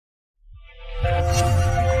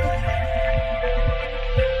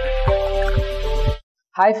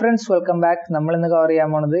Hi friends, welcome back. നമ്മൾ ഇന്ന് cover ചെയ്യാൻ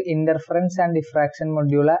പോകുന്നത് interference and diffraction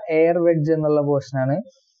മൊഡ്യൂള air wedge എന്നുള്ള പോർഷൻ ആണ്.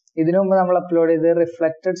 ഇതിനു മുമ്പ് നമ്മൾ അപ്ലോഡ് ചെയ്ത്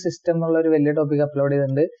റിഫ്ലക്റ്റഡ് സിസ്റ്റം എന്നുള്ള ഒരു വലിയ ടോപ്പിക് അപ്ലോഡ്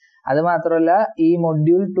ചെയ്തിട്ടുണ്ട്. അത് മാത്രമല്ല ഈ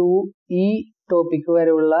മൊഡ്യൂൾ 2 ഈ ടോപ്പിക്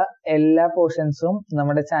വരെയുള്ള എല്ലാ പോർഷൻസും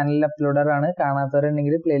നമ്മുടെ ചാനലിൽ അപ്ലോഡഡ് ആണ്.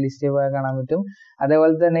 കാണാത്തവരുണ്ടെങ്കിൽ പ്ലേലിസ്റ്റ് പോയാൽ കാണാൻ പറ്റും.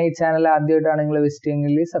 അതേപോലെ തന്നെ ഈ ചാനൽ ആദ്യമായിട്ടാണ് നിങ്ങൾ വിസിറ്റ്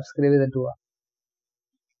ചെയ്യുമെങ്കിൽ സബ്സ്ക്രൈബ് ചെയ്തിട്ട് പോവാം.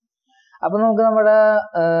 അപ്പൊ നമുക്ക് നമ്മുടെ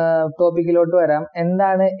ടോപ്പിക്കിലോട്ട് വരാം.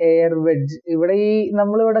 എന്താണ് എയർ വെഡ്ജ്? ഇവിടെ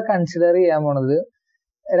നമ്മളിവിടെ കൺസിഡർ ചെയ്യാൻ പോണത്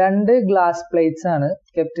രണ്ട് ഗ്ലാസ് പ്ലേറ്റ്സ് ആണ്.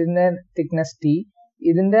 കെപ്റ്റിന്റെ തിക്നെസ് T.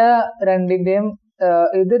 ഇതിന്റെ രണ്ടിന്റെയും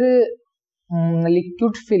ഇതൊരു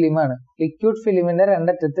ലിക്വിഡ് ഫിലിം ആണ്. Liquid ഫിലിമിന്റെ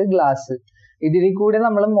രണ്ടറ്റത്ത് glass. ഇതിൽ കൂടെ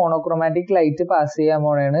നമ്മൾ മോണോക്രോമാറ്റിക് ലൈറ്റ് പാസ് ചെയ്യാൻ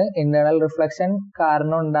പോണേണ്. ഇന്റേണൽ റിഫ്ലക്ഷൻ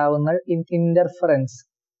കാരണം ഉണ്ടാവുന്ന ഇന്റർഫറൻസ്.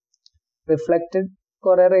 റിഫ്ലക്റ്റഡ്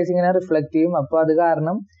കുറെ റേസിങ്ങിനെ റിഫ്ലക്ട് ചെയ്യും. അപ്പൊ അത്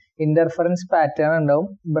കാരണം ഇന്റർഫറൻസ് പാറ്റേൺ ഉണ്ടാവും.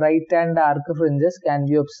 Bright and dark fringes can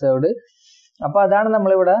be observed. അപ്പൊ അതാണ്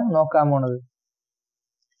നമ്മളിവിടെ നോക്കാൻ പോണത്.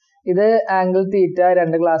 ഇത് ആംഗിൾ തീറ്റ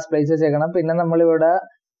രണ്ട് ഗ്ലാസ് പ്ലേറ്റ്സ് വെച്ചേക്കണം. പിന്നെ നമ്മളിവിടെ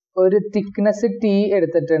ഒരു തിക്നെസ് T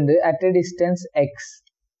എടുത്തിട്ടുണ്ട് അറ്റ് എ ഡിസ്റ്റൻസ് x.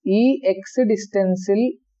 ഈ x ഡിസ്റ്റൻസിൽ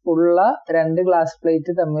ഉള്ള രണ്ട് ഗ്ലാസ്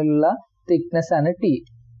പ്ലേറ്റ് തമ്മിലുള്ള തിക്നെസ് ആണ് T.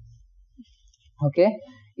 ഓക്കെ,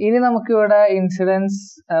 ഇനി നമുക്കിവിടെ incidents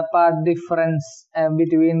path difference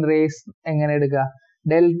between raise എങ്ങനെ എടുക്കുക?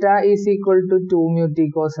 Delta is equal to 2 mu t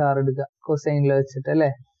cos r എടുക്കുക കൊസൈനിൽ വെച്ചിട്ട് അല്ലെ.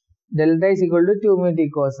 Delta is equal to 2 mu t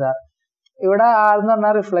cos r. ഇവിടെ r എന്ന്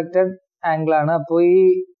പറഞ്ഞാൽ റിഫ്ലക്റ്റഡ് ആംഗിൾ ആണ്. അപ്പൊ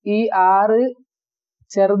ഈ r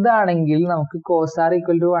ചെറുതാണെങ്കിൽ നമുക്ക് cos r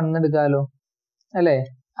ഈക്വൽ ടു 1 എടുക്കാമല്ലോ അല്ലെ.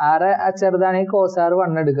 r ചെറുതാണെങ്കിൽ cos r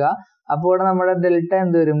 1 എടുക്കുക. അപ്പൊ ഇവിടെ നമ്മുടെ ഡെൽറ്റ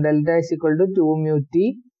എന്ത് വരും? Delta is equal to 2 mu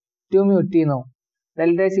t എന്നോ.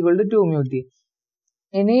 Delta is equal to 2 mu t.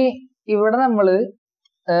 ഇനി ഇവിടെ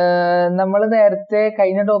നമ്മൾ നേരത്തെ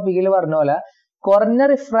കഴിഞ്ഞ ടോപ്പിക്കിൽ പറഞ്ഞ പോലെ കുറഞ്ഞ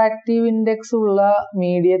റിഫ്രാക്റ്റീവ് ഇൻഡെക്സ് ഉള്ള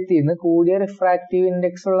മീഡിയത്തിൽ നിന്ന് കൂടിയ റിഫ്രാക്റ്റീവ്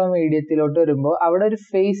ഇൻഡെക്സ് ഉള്ള മീഡിയത്തിലോട്ട് വരുമ്പോൾ അവിടെ ഒരു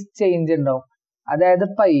ഫേസ് ചേഞ്ച് ഉണ്ടാവും. അതായത്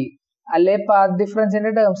പൈ അല്ലെ പാത്ത്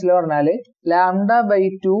ഡിഫറൻസിന്റെ ടേംസിൽ പറഞ്ഞാല്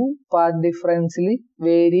λ/2 പാത്ത് ഡിഫറൻസിൽ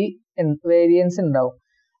വേരിയൻസ് ഉണ്ടാവും.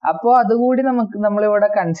 അപ്പോൾ അതുകൂടി നമ്മളിവിടെ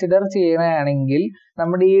കൺസിഡർ ചെയ്യണമെങ്കിൽ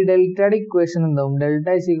നമ്മുടെ ഈ ഡെൽറ്റയുടെ ഇക്വേഷൻ ഉണ്ടാവും.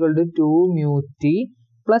 Delta is equal to 2 mu t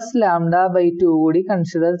plus λ/2 കൂടി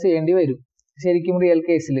കൺസിഡർ ചെയ്യേണ്ടി വരും ശരിക്കും റിയൽ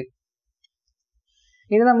കേസിൽ.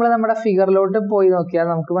 ഇനി നമ്മൾ നമ്മുടെ ഫിഗറിലോട്ട് പോയി നോക്കിയാൽ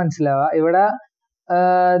നമുക്ക് മനസ്സിലാവുക. ഇവിടെ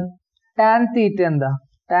ടാൻ തീറ്റ എന്താ?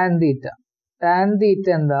 ടാൻ തീറ്റ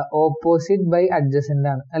എന്താ? ഓപ്പോസിറ്റ് ബൈ അഡ്ജസന്റ്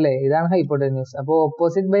ആണ് അല്ലെ. ഇതാണ് ഹൈപ്പോട്ടന്യൂസ്. അപ്പോൾ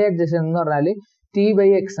ഓപ്പോസിറ്റ് ബൈ അഡ്ജസന്റ് എന്ന് പറഞ്ഞാൽ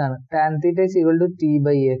t/x ആണ്. Tan theta is equal to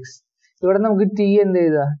t/x. ഇവിടെ നമുക്ക് t എന്ത്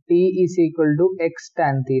ചെയ്താ? t is equal to x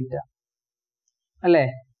tan theta അല്ലെ.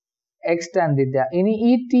 x tan theta. ഇനി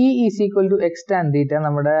ഈ t is equal to x tan theta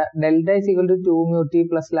നമ്മുടെ delta is equal to 2 mu t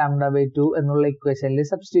plus λ/2 എന്നുള്ള ഇക്വേഷനിൽ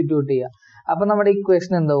സബ്സ്റ്റിറ്റ്യൂട്ട് ചെയ്യുക. അപ്പൊ നമ്മുടെ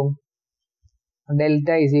ഇക്വേഷൻ എന്താവും? Delta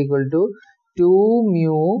is equal to 2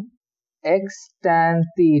 mu x tan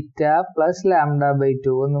theta plus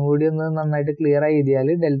λ/2. ഒന്നും കൂടി ഒന്ന് നന്നായിട്ട് ക്ലിയർ ആയി എഴുതിയാൽ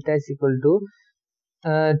delta is equal to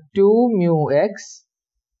 2 mu x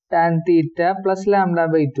tan theta plus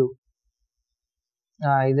λ/2.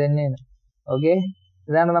 ഇത് തന്നെയാണ്. ഓക്കെ,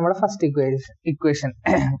 ഇതാണ് നമ്മുടെ ഫസ്റ്റ് ഇക്വേഷൻ.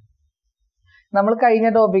 നമ്മൾ കഴിഞ്ഞ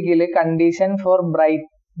ടോപ്പിക്കിൽ condition for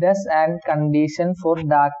brightness and condition for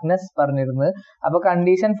darkness പറഞ്ഞിരുന്നു. അപ്പൊ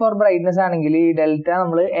കണ്ടീഷൻ ഫോർ ബ്രൈറ്റ്നെസ് ആണെങ്കിൽ ഈ ഡെൽറ്റ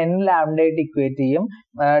നമ്മൾ n λ ആയിട്ട് ഇക്വേറ്റ് ചെയ്യും.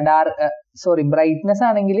 ബ്രൈറ്റ്നെസ്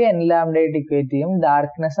ആണെങ്കിൽ n λ ആയിട്ട് ഇക്വേറ്റ് ചെയ്യും.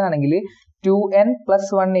 ഡാർക്ക്നെസ് ആണെങ്കിൽ 2n +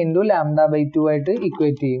 1 × λ/2 ആയിട്ട്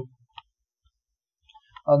ഇക്വേറ്റ് ചെയ്യും.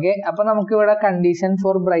 ഓക്കെ, അപ്പൊ നമുക്ക് ഇവിടെ കണ്ടീഷൻ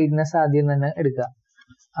ഫോർ ബ്രൈറ്റ്നെസ് ആദ്യം തന്നെ എടുക്കാം.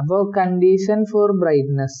 അപ്പോൾ condition for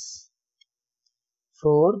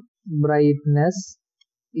brightness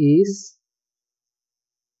is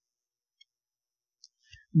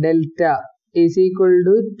delta is equal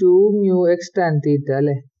to 2 mu x tan theta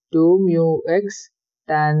അല്ലെ. 2 mu x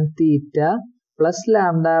tan theta plus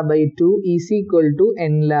λ/2 is equal to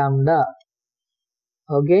n λ.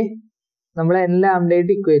 Okay, നമ്മൾ n λ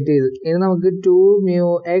ആയിട്ട് ഇക്വേറ്റ് ചെയ്തു. ഇനി നമുക്ക് 2 mu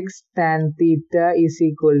x tan theta is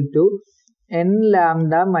equal to n λ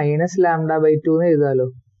minus λ/2 എന്ന് എഴുതാലോ.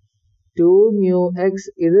 2 mu x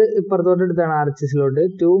ഇത് ഇപ്പുറത്തോട്ട് എടുത്താണ് ആർച്ചിസിലോട്ട്.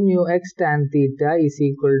 2 mu x tan theta is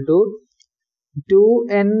equal to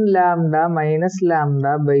 2n λ minus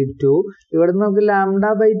λ/2. ഇവിടെ നമുക്ക്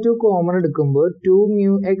λ/2 കോമൺ എടുക്കുമ്പോൾ 2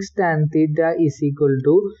 mu x tan theta is equal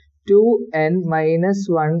to 2n minus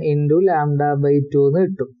 1 × λ/2 എന്ന്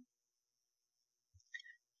കിട്ടും.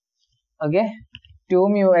 Okay, 2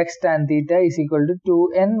 mu x tan theta is equal to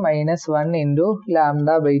 2n minus 1 into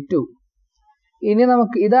λ/2. ഇനി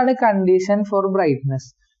നമുക്ക് ഇതാണ് കണ്ടീഷൻ ഫോർ ബ്രൈറ്റ്നെസ്.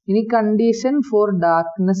 ഇനി condition for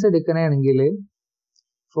darkness എടുക്കണമെങ്കിൽ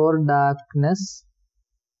four darkness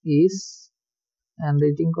is hand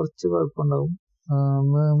writing കുറച്ച് കുഴപ്പമുണ്ടാവും.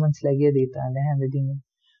 മനസ്സിലാക്കി എഴുതിയിട്ടാണ് hand writing.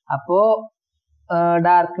 അപ്പോൾ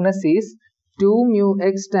darkness is 2 mu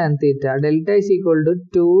x tan theta. Delta is equal to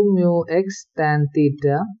 2 mu x tan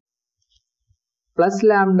theta plus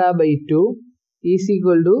lambda by 2 is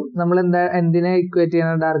equal to നമ്മൾ എന്തിനെ equate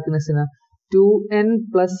ചെയ്യണം ഡാർക്ക്നെസ്സിന് 2n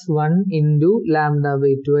plus 1 into lambda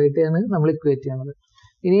by 2 ആയിട്ടാണ് നമ്മൾ equate ചെയ്യുന്നത്.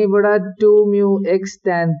 ഇനി ഇവിടെ 2 mu x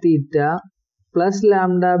tan theta plus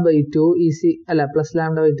lambda by 2 അല്ല plus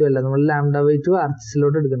lambda by 2 അല്ല, നമ്മൾ ലാംഡ ബൈ 2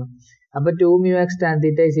 ആർച്ചിലോട്ട് എടുക്കണം. അപ്പൊ 2 mu x tan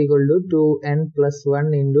theta is equal to 2n plus 1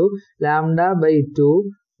 into lambda by 2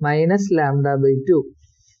 minus lambda by 2.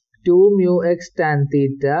 2 mu x tan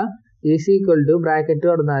theta is equal to bracket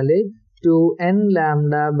തുറന്നാല് 2n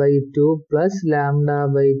lambda by 2 plus lambda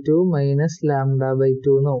by 2 minus lambda by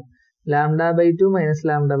 2 എന്നാവും. lambda by 2 minus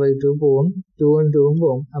lambda by 2 പോവും, 2 ഉം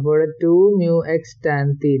പോവും. അപ്പോൾ 2 mu x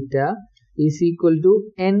tan theta is equal to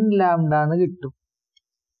n lambda എന്ന് കിട്ടും.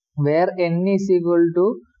 where n is equal to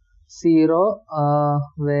 0,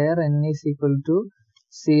 where n is equal to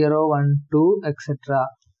 0, 1, 2, etc.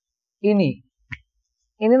 ഇനി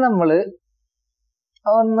നമ്മൾ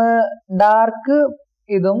ഒന്ന് ഡാർക്ക്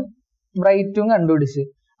ഇതും ബ്രൈറ്റും കണ്ടുപിടിച്ച്,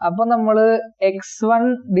 അപ്പൊ നമ്മള് x1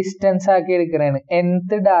 ഡിസ്റ്റൻസ് ആക്കി എടുക്കണേണ്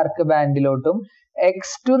nth ഡാർക്ക് ബാൻഡിലോട്ടും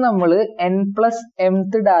x2 നമ്മള്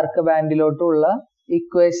n+mth ഡാർക്ക് ബാൻഡിലോട്ടുള്ള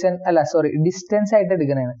ഇക്വേഷൻ ഡിസ്റ്റൻസ് ആയിട്ട്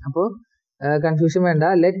എടുക്കണേണ്. അപ്പോൾ കൺഫ്യൂഷൻ വേണ്ട.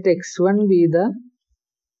 Let x1 B the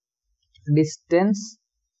distance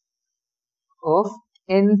of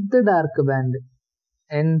nth dark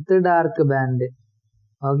band,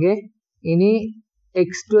 okay. ഇനി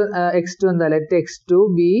x2 എന്താ, let x2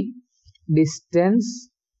 be distance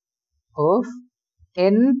of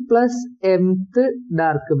n+mth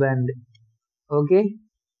dark band, okay.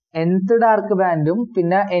 nth dark ബാൻഡും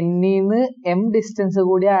പിന്നെ n-ന്ന് m distance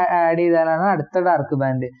കൂടി add ചെയ്താലാണ് അടുത്ത ഡാർക്ക്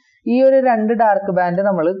ബാൻഡ്. ഈ ഒരു രണ്ട് ഡാർക്ക് ബാൻഡ്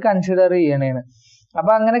നമ്മൾ കൺസിഡർ ചെയ്യണേണ്.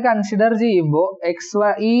 അപ്പൊ അങ്ങനെ കൺസിഡർ ചെയ്യുമ്പോൾ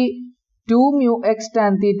ഈ 2 mu x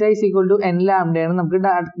tan theta is equal to n lambda ആണ് നമുക്ക്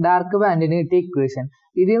ഡാർക്ക് ബാൻഡിന് കിട്ടിയ ഇക്വേഷൻ.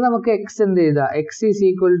 ഇതിൽ നമുക്ക് x എന്ത് ചെയ്താ, x is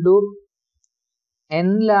equal to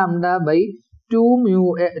n lambda by 2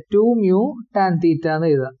 mu tan theta എന്ന്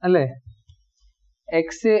എഴുതാം അല്ലേ. x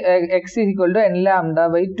is equal to n lambda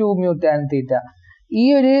by 2 mu tan theta. ഈ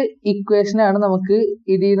ഒരു ഇക്വേഷനാണ് നമുക്ക്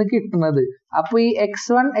ഇതിൽ നിന്ന് കിട്ടുന്നത്. അപ്പൊ ഈ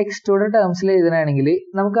x1 x2യുടെ ടേംസിൽ എഴുതണമെങ്കിൽ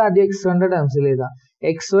നമുക്ക് ആദ്യം x1ന്റെ ടേംസിൽ എഴുതാം.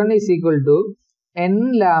 x1 is equal to n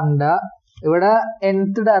lambda, ഇവിടെ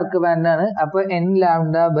nth ഡാർക്ക് ബാൻഡ് ആണ്, അപ്പൊ n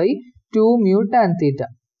lambda by 2 mu tan theta,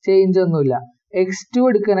 change ഒന്നുമില്ല. x2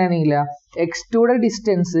 എടുക്കണമെങ്കിൽ x2യുടെ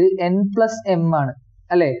ഡിസ്റ്റൻസ് n+m ആണ്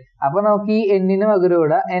അല്ലെ. അപ്പൊ നമുക്ക് ഈ n-ന് പകരം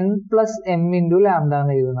ഇവിടെ n+m into lambda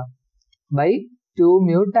എന്ന് എഴുതണം by 2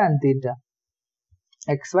 mu tan theta.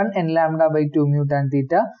 x1 n lambda by 2 mu tan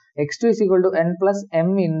theta, x2 is equal to n+m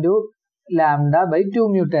into lambda by 2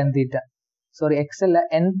 mu tan theta. Sorry, x അല്ല,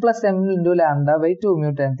 n+m into lambda by 2 mu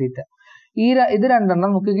tan theta. ഇത് രണ്ടെണ്ണം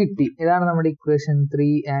നമുക്ക് കിട്ടി. ഇതാണ് നമ്മുടെ equation 3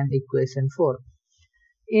 and equation 4.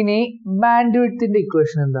 ഇനി band വിഡ്ത്തിന്റെ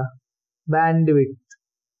equation എന്താ, band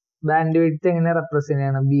width എങ്ങനെ റെപ്രസെന്റ്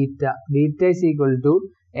ചെയ്യണം, beta is equal to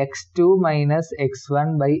x2 minus x1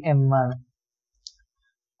 by m ആണ്.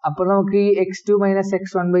 അപ്പൊ നമുക്ക് ഈ x2 minus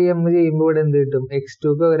x1 by m ചെയ്യുമ്പോൾ ഇവിടെ എന്ത് കിട്ടും,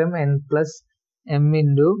 x2 ക്ക് പകരം n+m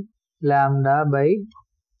into lambda by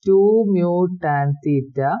 2 mu tan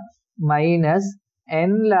theta minus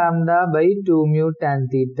n lambda by 2 mu tan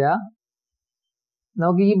theta.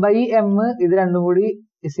 നമുക്ക് ഈ ബൈ m ഇത് രണ്ടും കൂടി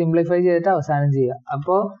സിംപ്ലിഫൈ ചെയ്തിട്ട് അവസാനം ചെയ്യാം.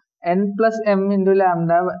 അപ്പോ n+m into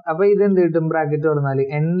lambda, അപ്പൊ ഇത് എന്ത് കിട്ടും, bracket തുറന്നാല്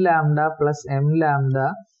n lambda plus m lambda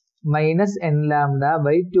minus n lambda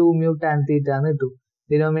by 2 mu tan theta എന്ന് കിട്ടും.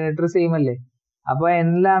 ഡിനോമിനേറ്റർ സെയിം അല്ലേ. അപ്പൊ n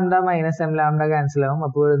lambda minus m lambda cancel ആവും.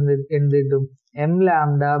 അപ്പോൾ എന്ത് കിട്ടും, m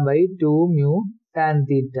lambda by 2 mu tan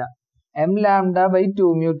theta, m lambda by 2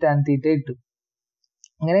 mu tan theta കിട്ടും.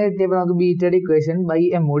 അങ്ങനെ കിട്ടിയപ്പോൾ നമുക്ക് ബീറ്റയുടെ ഇക്വേഷൻ ബൈ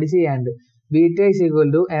m കൂടി ചെയ്യാണ്ട്. Beta is equal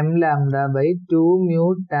to m lambda by 2 mu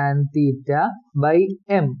tan theta by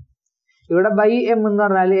m. ഇവിടെ ബൈ m എന്ന്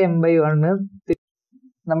പറഞ്ഞാൽ m/1.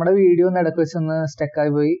 നമ്മുടെ വീഡിയോ ഇടയ്ക്ക് വെച്ചൊന്ന്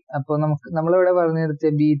സ്റ്റക്കായി പോയി. അപ്പോൾ നമ്മളിവിടെ പറഞ്ഞു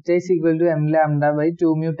നിർത്തിയ beta is equal to m lambda by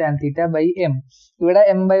 2 mu tan theta by m. ഇവിടെ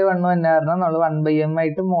m/1 തന്നെ പറഞ്ഞാൽ നമ്മൾ 1/m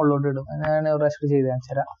ആയിട്ട് മുകളിലോട്ട് ഇടും. ഞാൻ ഒരു പ്രാവശ്യം ചെയ്ത്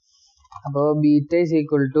കാണിച്ചു തരാം. അപ്പോൾ beta is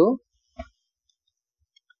equal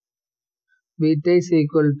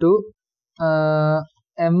to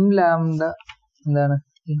m lambda, എന്താണ്,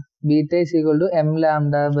 beta is equal to m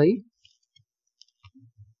lambda by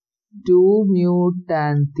 2 mu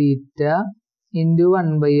tan theta into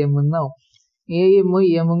 1/m എന്നാവും. ഈ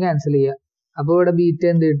m ക്യാൻസൽ ചെയ്യുക. അപ്പോൾ ഇവിടെ ബീറ്റ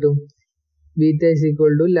എന്ത് കിട്ടും, beta is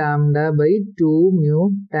equal to lambda by 2 mu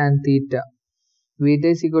tan theta. Beta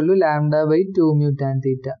is equal to lambda by 2 mu tan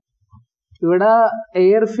theta. ഇവിടെ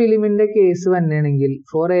air ഫിലിമിന്റെ case വന്നെയാണെങ്കിൽ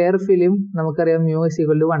four air film നമുക്കറിയാം mu is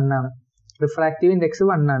equal to 1 ആണ്, റിഫ്രാക്റ്റീവ് ഇൻഡെക്സ്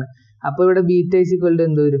 1 ആണ്. അപ്പൊ ഇവിടെ ബീറ്റ ഇസ് ഈക്വൽ ടു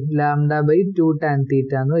എന്ത് വരും, λ/2 tan θ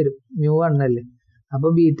എന്ന് വരും. മ്യൂ 1 അല്ലേ, അപ്പൊ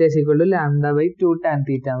beta is equal to λ/2 tan θ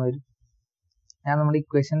എന്ന് വരും. ഞാൻ നമ്മുടെ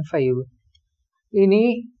ഇക്വേഷൻ 5. ഇനി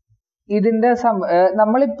ഇതിന്റെ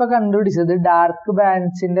നമ്മളിപ്പോ കണ്ടുപിടിച്ചത് ഡാർക്ക്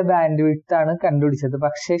ബാൻഡ്സിന്റെ ബാൻഡ് വിഡ്ത്ത് ആണ് കണ്ടുപിടിച്ചത്.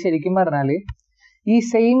 പക്ഷെ ശരിക്കും പറഞ്ഞാല് ഈ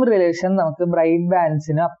സെയിം റിലേഷൻ നമുക്ക് ബ്രൈറ്റ്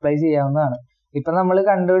ബാൻഡ്സിന് അപ്ലൈ ചെയ്യാവുന്നതാണ്. ഇപ്പൊ നമ്മൾ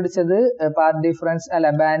കണ്ടുപിടിച്ചത് പാത്ത് ഡിഫറൻസ് അല്ല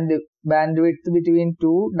band width between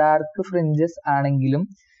 2 dark fringes ആണെങ്കിലും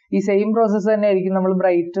ഈ സെയിം പ്രോസസ്സ് തന്നെ ആയിരിക്കും നമ്മൾ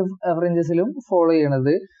ബ്രൈറ്റ് ഫ്രിഞ്ചസിലും ഫോളോ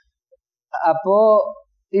ചെയ്യണത്. അപ്പോ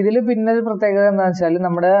ഇതിൽ പിന്നെ ഒരു പ്രത്യേകത എന്താണെന്ന് വെച്ചാൽ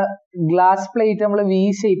നമ്മുടെ ഗ്ലാസ് പ്ലേറ്റ് നമ്മൾ വി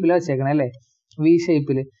ഷേപ്പിൽ വെച്ചേക്കണം അല്ലേ, വി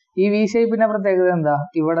ഷേപ്പിൽ. ഈ വി ഷേപ്പിന്റെ പ്രത്യേകത എന്താ,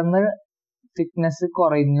 ഇവിടെ നിന്ന് തിക്നെസ്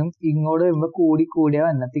കുറഞ്ഞും ഇങ്ങോട്ട് വരുമ്പോ കൂടിയാ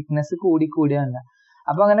വന്ന, തിക്നെസ് കൂടിയാ വന്ന.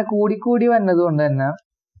 അപ്പൊ അങ്ങനെ കൂടി വന്നത് കൊണ്ട് തന്നെ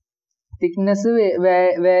തിക്നെസ്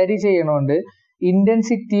വേരി ചെയ്യണോണ്ട്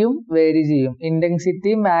ഇന്റൻസിറ്റിയും വേരി ചെയ്യും.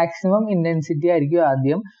 ഇന്റൻസിറ്റി മാക്സിമം ഇന്റൻസിറ്റി ആയിരിക്കും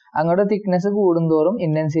ആദ്യം, അങ്ങോട്ട് തിക്നെസ് കൂടുന്തോറും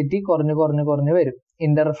ഇന്റൻസിറ്റി കുറഞ്ഞു വരും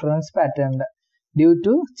interference പാറ്റേണിന്റെ due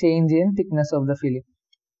to change in thickness of the film.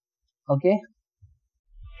 Okay.